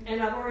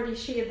 And I've already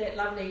shared that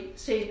lovely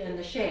scene in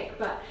the shack.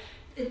 But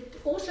it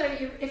also,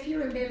 if you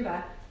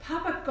remember,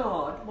 Papa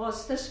God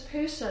was this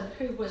person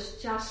who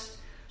was just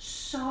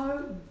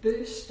so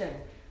bursting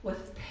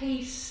with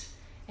peace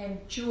and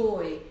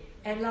joy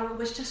and love. It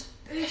was just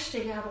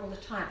bursting out all the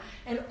time.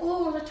 And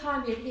all the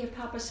time you'd hear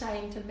Papa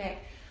saying to Mac,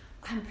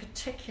 I'm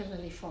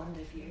particularly fond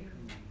of you.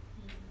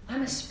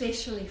 I'm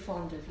especially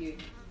fond of you.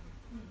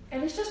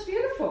 And it's just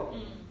beautiful.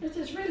 It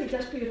is really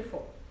just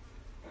beautiful.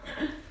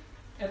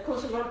 Of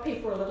course, a lot of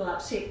people are a little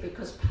upset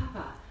because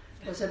Papa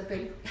was a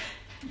big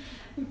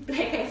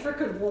black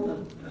African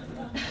woman.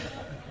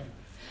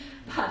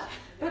 But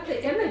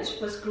the image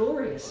was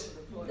glorious.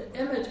 The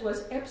image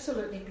was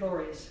absolutely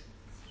glorious.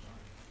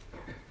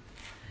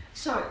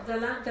 So the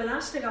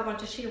last thing I want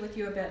to share with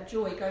you about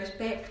joy goes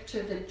back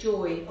to the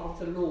joy of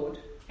the Lord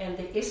and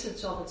the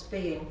essence of its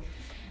being.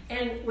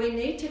 And we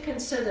need to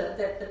consider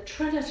that the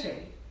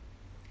Trinity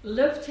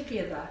live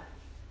together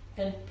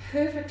in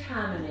perfect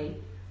harmony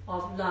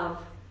of love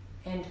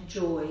and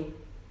joy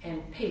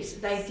and peace.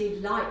 They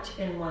delight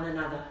in one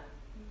another.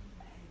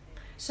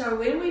 So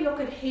when we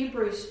look at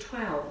Hebrews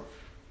 12,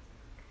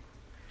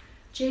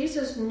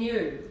 Jesus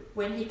knew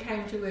when He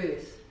came to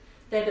earth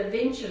that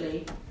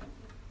eventually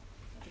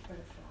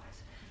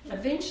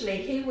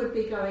He would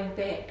be going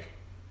back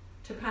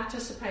to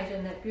participate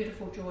in that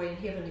beautiful joy in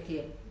heaven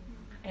again.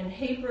 And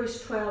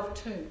Hebrews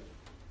 12:2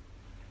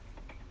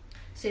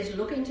 says,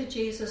 looking to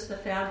Jesus, the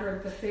founder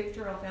and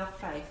perfecter of our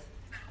faith,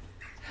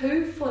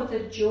 who for the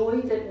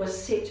joy that was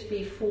set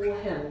before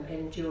Him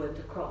endured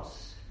the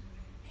cross.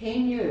 He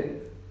knew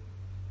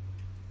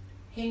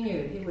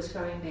He was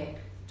going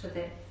back to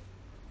that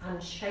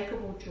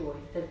unshakable joy,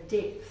 the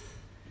depth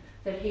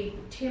that He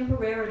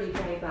temporarily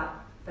gave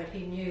up, but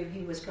He knew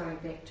He was going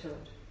back to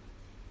it.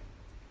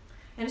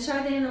 And so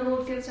then the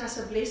Lord gives us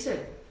a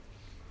blessing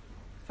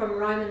from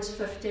Romans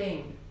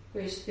 15,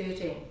 verse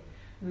 13.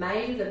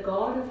 May the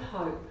God of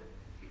hope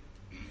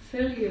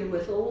fill you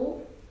with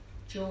all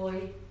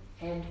joy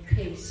and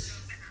peace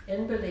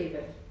in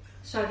believing,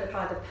 so that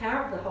by the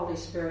power of the Holy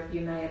Spirit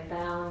you may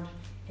abound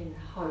in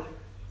hope.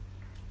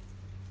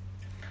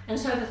 And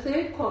so the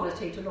third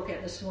quality to look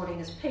at this morning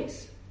is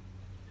peace.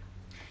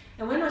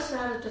 And when I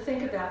started to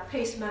think about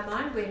peace, my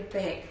mind went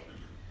back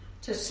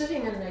to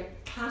sitting in the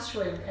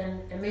classroom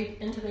in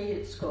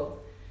intermediate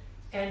school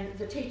and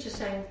the teacher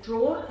saying,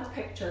 draw a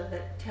picture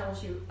that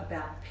tells you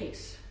about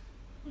peace.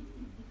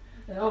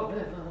 And,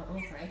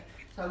 okay.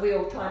 So we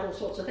all tried all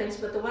sorts of things,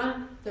 but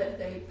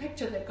the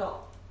picture that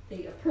got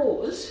the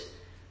applause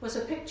was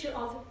a picture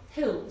of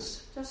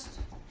hills, just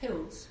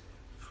hills.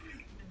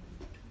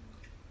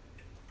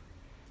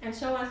 And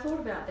so I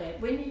thought about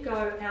that. When you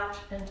go out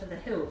into the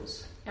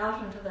hills,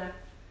 out into the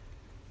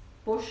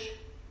bush,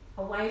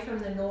 away from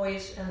the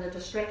noise and the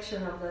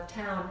distraction of the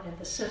town and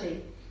the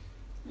city,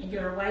 and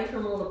you're away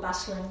from all the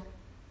bustling,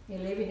 you're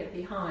leaving it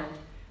behind,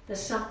 there's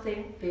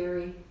something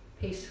very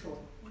peaceful.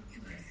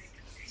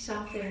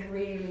 Something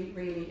really,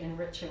 really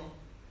enriching.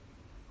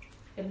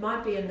 It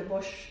might be in the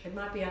bush, it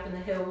might be up in the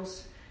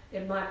hills,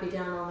 it might be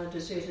down on a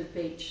deserted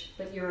beach,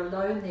 but you're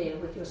alone there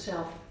with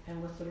yourself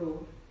and with the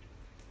Lord.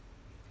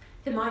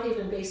 There might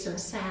even be some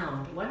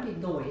sound. It won't be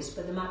noise,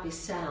 but there might be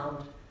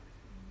sound.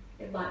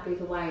 It might be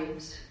the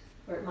waves,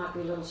 or it might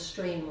be a little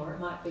stream, or it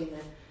might be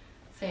the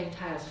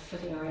fantails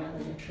flitting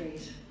around in the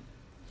trees.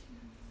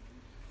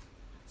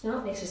 It's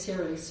not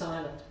necessarily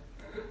silent,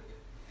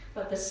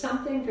 but there's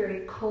something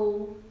very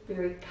cool,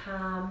 very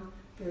calm,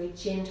 very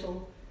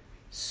gentle,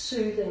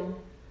 soothing,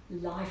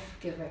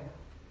 life-giving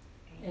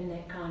in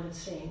that kind of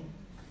scene.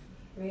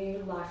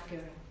 Real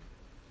life-giving.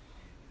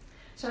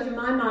 So to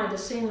my mind, a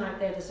scene like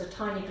that is a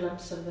tiny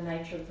glimpse of the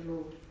nature of the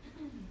Lord.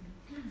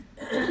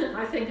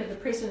 I think of the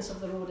presence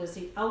of the Lord as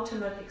the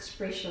ultimate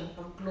expression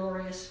of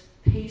glorious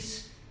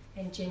peace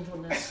and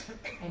gentleness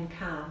and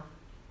calm.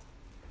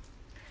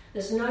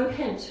 There's no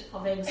hint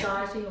of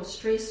anxiety or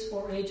stress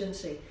or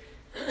urgency.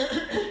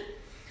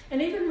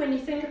 And even when you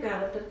think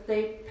about it,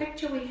 the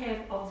picture we have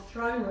of the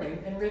throne room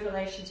in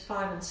Revelations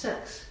 5 and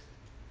 6,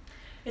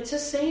 it's a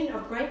scene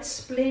of great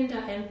splendour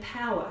and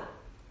power.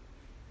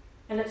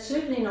 And it's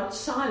certainly not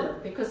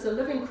silent, because the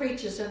living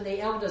creatures and the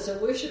elders are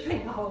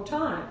worshipping the whole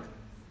time.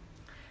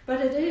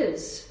 But it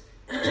is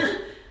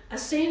a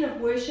scene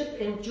of worship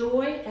in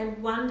joy and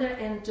wonder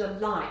and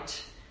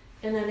delight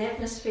in an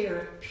atmosphere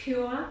of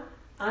pure,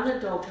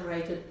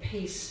 unadulterated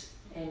peace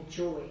and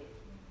joy.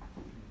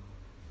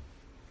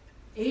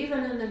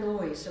 Even in the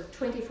noise of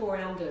 24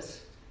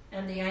 elders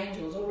and the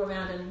angels all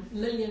around and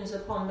millions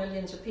upon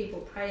millions of people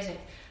praising,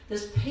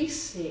 there's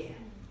peace there.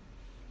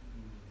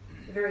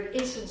 the very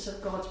essence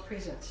of God's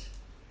presence.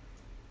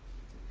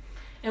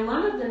 And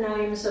one of the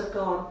names of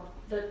God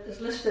that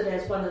is listed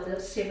as one of the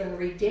 7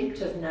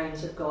 redemptive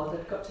names of God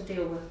that got to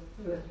deal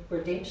with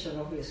redemption,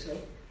 obviously,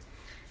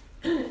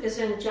 is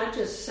in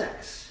Judges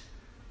 6,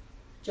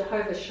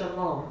 Jehovah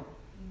Shalom,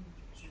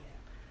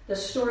 the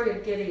story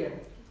of Gideon.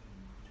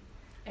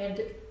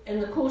 And in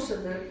the course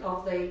of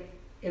the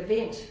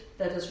event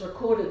that is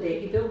recorded there,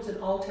 he builds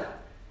an altar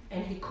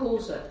and he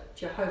calls it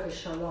Jehovah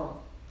Shalom.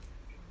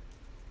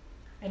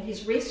 And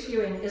he's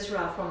rescuing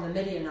Israel from the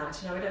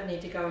Midianites. Now, we don't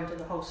need to go into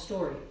the whole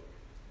story.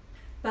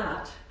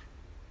 But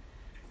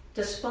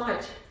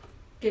despite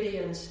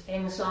Gideon's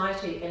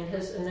anxiety and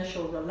his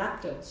initial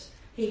reluctance,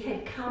 he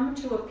had come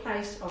to a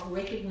place of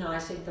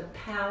recognizing the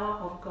power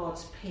of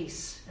God's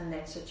peace in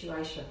that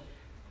situation.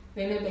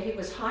 Remember, he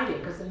was hiding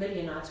because the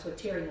Midianites were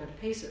tearing him to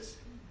pieces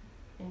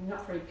and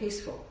not very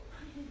peaceful.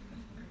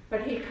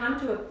 But he'd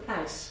come to a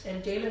place in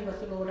dealing with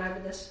the Lord over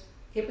this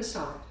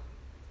episode.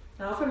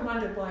 I often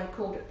wondered why he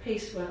called it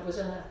peace when it was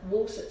in a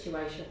war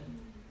situation.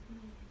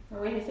 And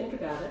when you think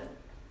about it,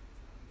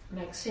 it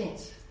makes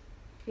sense.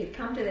 He'd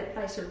come to that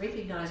place of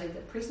recognizing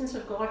the presence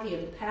of God here,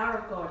 the power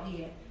of God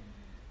here,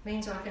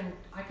 means I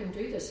can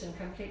do this in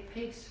complete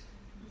peace,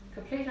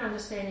 complete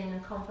understanding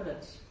and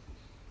confidence.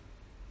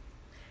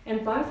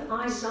 And both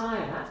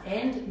Isaiah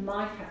and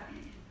Micah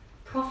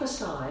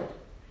prophesied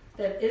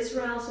that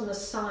Israel's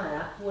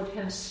Messiah would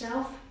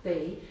himself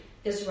be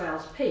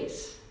Israel's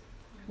peace.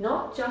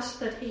 Not just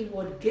that he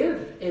would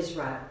give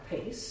Israel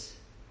peace,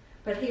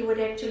 but he would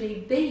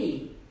actually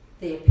be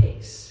their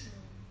peace.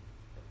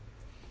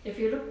 If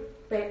you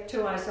look back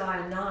to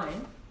Isaiah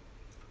 9,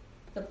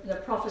 the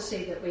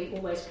prophecy that we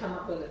always come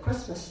up with at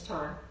Christmas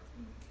time,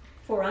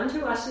 for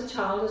unto us a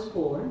child is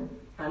born,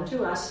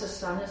 unto us a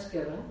son is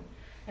given,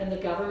 and the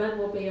government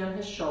will be on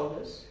his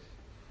shoulders,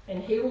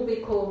 and he will be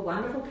called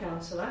Wonderful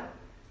Counselor,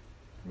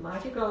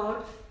 Mighty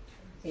God,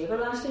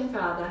 Everlasting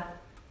Father,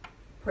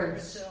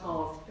 Prince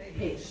of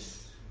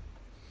Peace.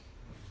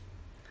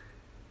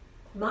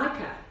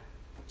 Micah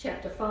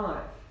chapter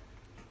 5.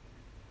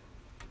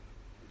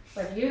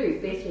 But you,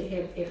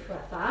 Bethlehem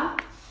Ephrathah,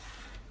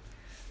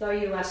 though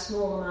you are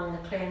small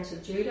among the clans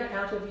of Judah,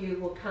 out of you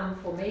will come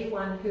for me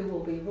one who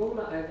will be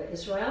ruler over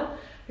Israel,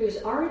 whose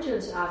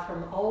origins are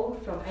from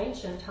old, from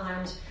ancient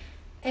times,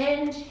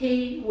 and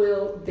he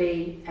will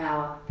be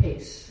our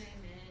peace.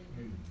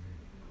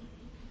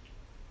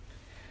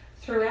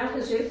 Throughout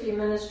his earthly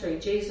ministry,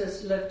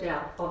 Jesus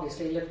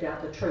obviously lived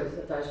out the truth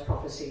of those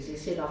prophecies. He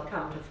said, I've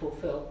come to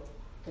fulfill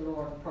the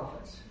law and the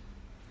prophets.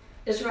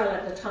 Israel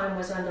at the time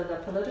was under the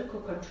political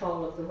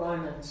control of the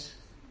Romans,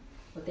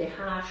 with their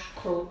harsh,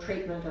 cruel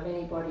treatment of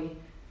anybody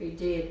who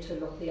dared to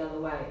look the other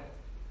way,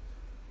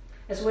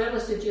 as well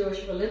as the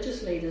Jewish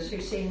religious leaders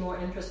who seemed more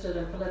interested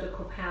in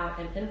political power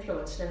and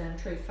influence than in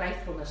true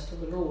faithfulness to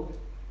the Lord.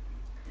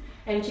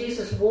 And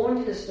Jesus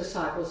warned his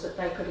disciples that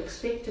they could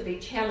expect to be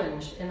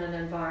challenged in an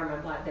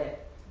environment like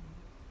that.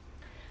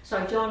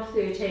 So John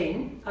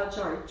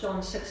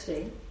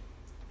 16,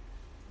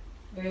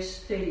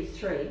 verse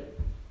 33,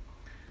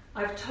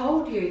 I've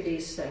told you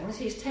these things.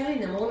 He's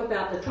telling them all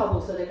about the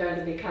troubles that are going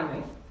to be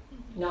coming.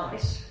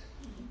 Nice.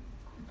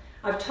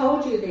 I've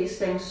told you these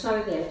things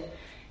so that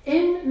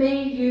in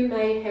me you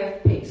may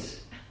have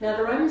peace. Now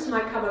the Romans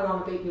might come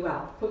along and beat you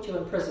up, put you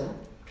in prison,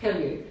 kill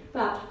you,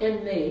 but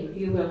in me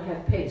you will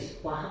have peace.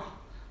 Wow,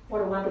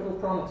 what a wonderful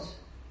promise.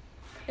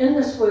 In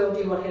this world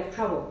you will have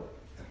trouble,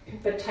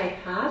 but take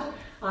heart,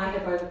 I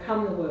have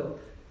overcome the world.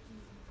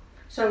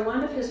 So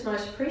one of his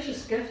most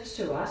precious gifts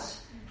to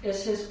us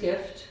is his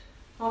gift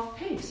of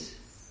peace.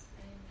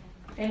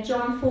 And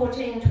John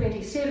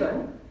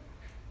 14:27,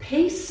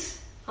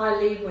 peace I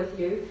leave with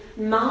you,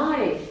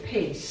 my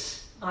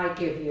peace I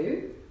give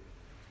you.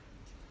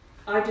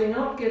 I do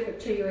not give it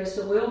to you as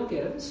the world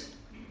gives.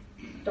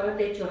 Don't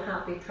let your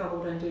heart be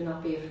troubled and do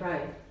not be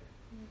afraid.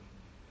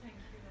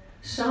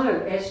 So,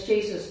 as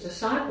Jesus'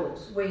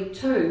 disciples, we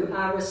too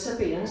are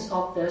recipients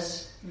of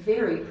this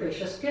very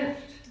precious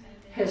gift,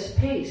 his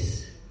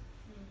peace.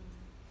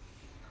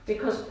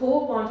 Because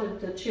Paul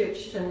wanted the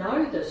church to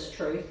know this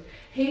truth,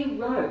 he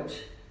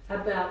wrote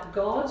about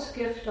God's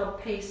gift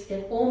of peace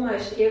in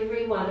almost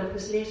every one of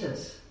his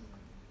letters.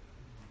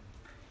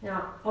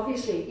 Now,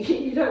 obviously,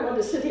 you don't want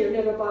to sit here and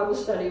have a Bible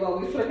study while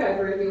we flick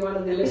over every one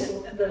of the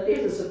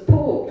letters of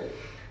Paul.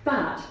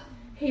 But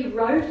he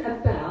wrote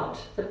about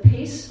the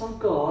peace of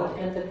God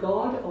and the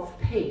God of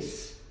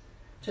peace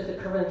to the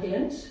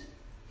Corinthians,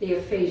 the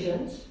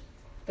Ephesians,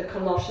 the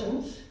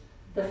Colossians,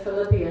 the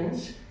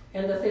Philippians,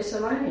 and the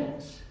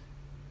Thessalonians.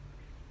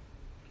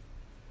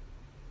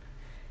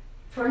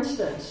 For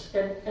instance,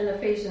 in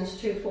Ephesians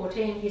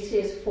 2:14, he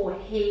says, for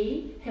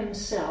he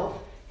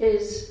himself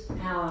is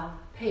our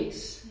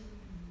peace.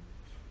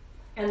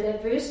 And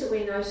that verse that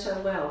we know so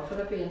well,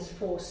 Philippians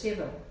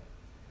 4:7,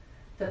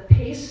 the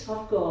peace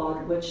of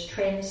God which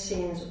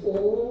transcends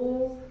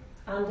all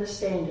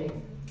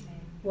understanding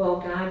will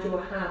guard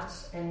your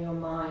hearts and your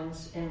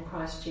minds in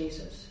Christ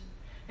Jesus.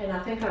 And I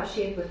think I've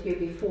shared with you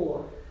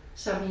before,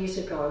 some years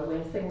ago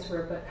when things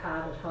were a bit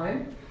hard at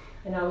home,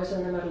 and I was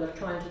in the middle of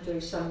trying to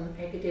do some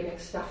academic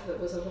stuff that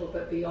was a little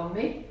bit beyond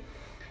me,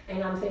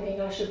 and I'm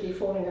thinking I should be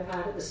falling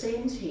apart at the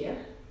seams here,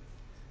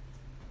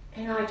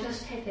 and I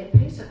just had that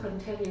peace. I couldn't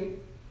tell you,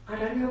 I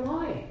don't know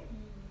why.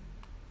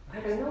 I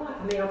don't know why.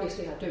 I mean,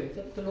 obviously I do.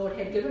 The Lord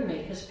had given me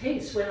his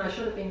peace when I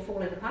should have been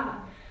falling apart.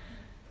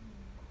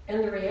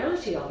 And the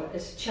reality of it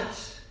is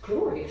just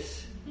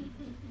glorious.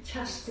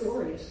 Just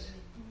glorious.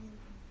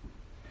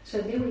 So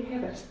there we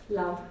have it.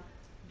 Love,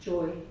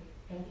 joy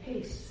and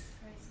peace.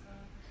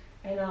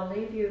 And I'll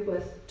leave you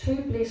with 2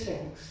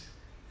 blessings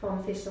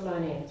from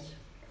Thessalonians.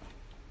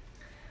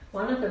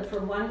 One of them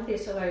from 1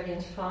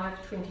 Thessalonians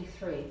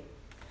 5:23.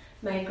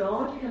 May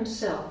God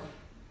himself,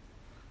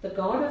 the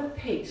God of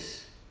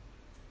peace,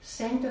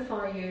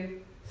 sanctify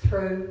you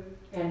through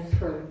and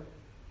through.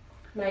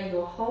 May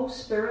your whole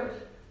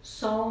spirit,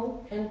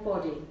 soul and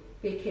body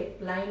be kept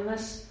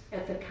blameless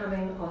at the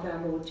coming of our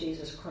Lord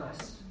Jesus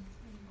Christ.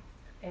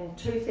 And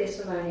 2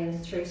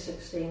 Thessalonians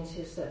 3:16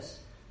 says this,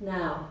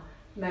 now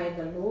may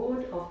the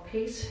Lord of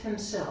peace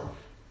himself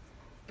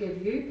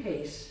give you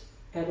peace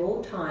at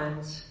all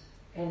times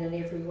and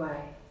in every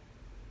way.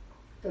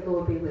 The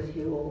Lord be with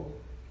you all.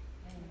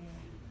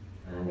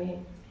 Amen.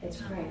 Amen.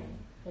 Let's pray.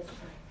 Let's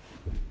pray.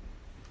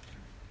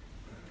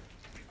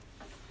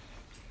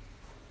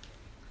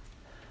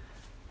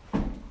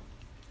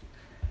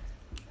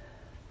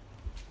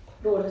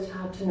 Lord, it's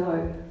hard to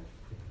know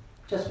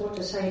just what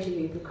to say to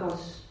you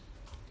because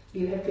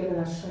you have given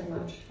us so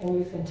much and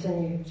you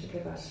continue to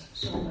give us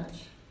so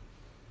much.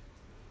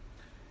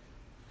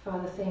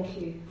 Father, thank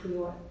you for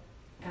your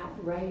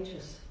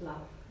outrageous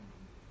love,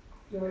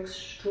 your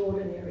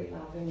extraordinary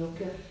love and your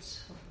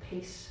gifts of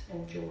peace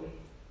and joy.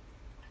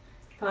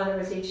 Father,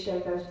 as each day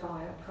goes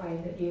by, I pray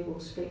that you will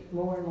speak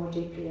more and more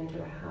deeply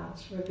into our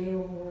hearts,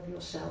 reveal more of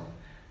yourself,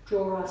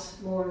 draw us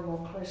more and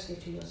more closely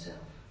to yourself.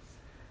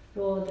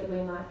 Lord, that we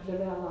might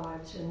live our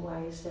lives in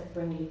ways that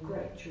bring you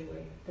great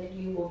joy, that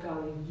you will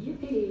go,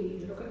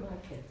 yippee, look at my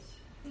kids.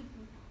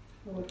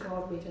 Lord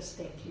God, we just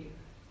thank you.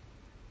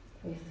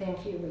 We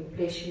thank you, we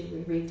bless you, we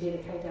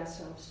rededicate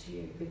ourselves to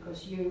you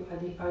because you are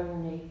the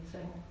only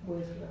thing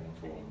worth living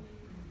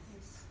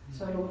for.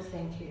 So Lord,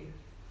 thank you.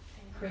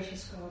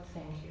 Precious God,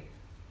 thank you.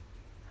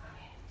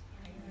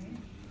 Amen.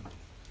 Amen.